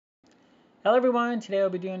Hello everyone, today I'll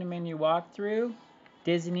be doing a menu walkthrough.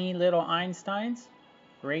 Disney Little Einsteins,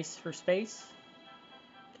 Race for Space.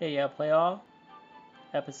 Okay, yeah, play all.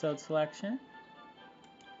 Episode selection.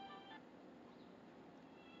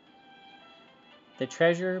 The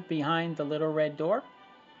Treasure Behind the Little Red Door.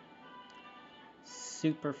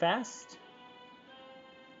 Super Fast.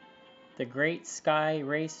 The Great Sky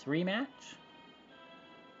Race Rematch.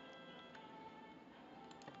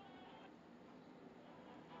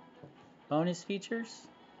 Bonus features.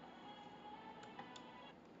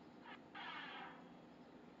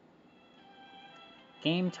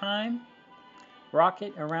 Game Time.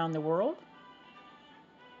 Rocket Around the World.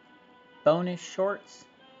 Bonus shorts.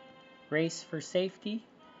 Race for Safety.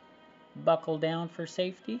 Buckle Down for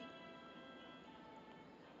Safety.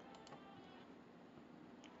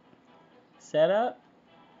 Setup.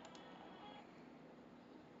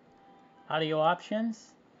 Audio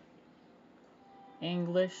options.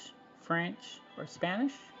 English, French, or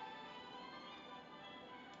Spanish.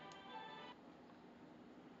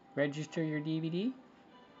 Register your DVD.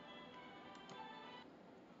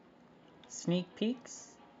 Sneak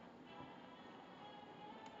peeks.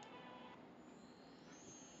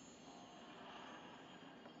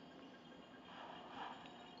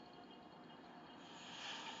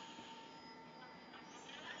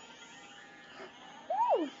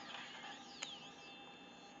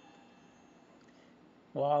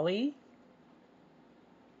 Wall-E.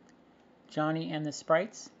 Johnny and the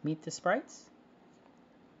Sprites, Meet the Sprites.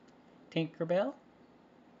 Tinkerbell.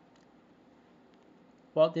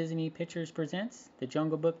 Walt Disney Pictures presents The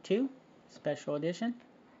Jungle Book 2, Special Edition.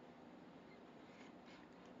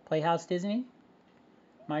 Playhouse Disney.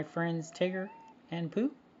 My Friends Tigger and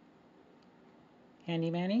Pooh.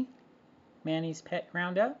 Handy Manny, Manny's Pet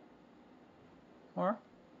Roundup. Or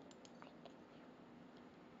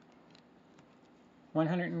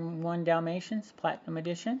 101 Dalmatians, Platinum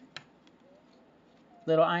Edition.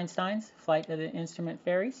 Little Einsteins, Flight of the Instrument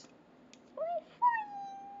Fairies.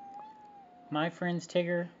 My Friends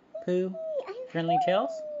Tigger, Pooh, Friendly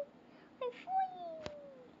Tales.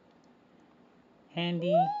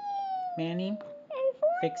 Handy Manny,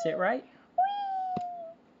 Fix It Right.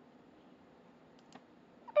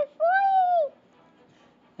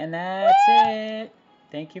 And that's it.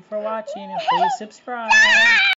 Thank you for watching and please subscribe.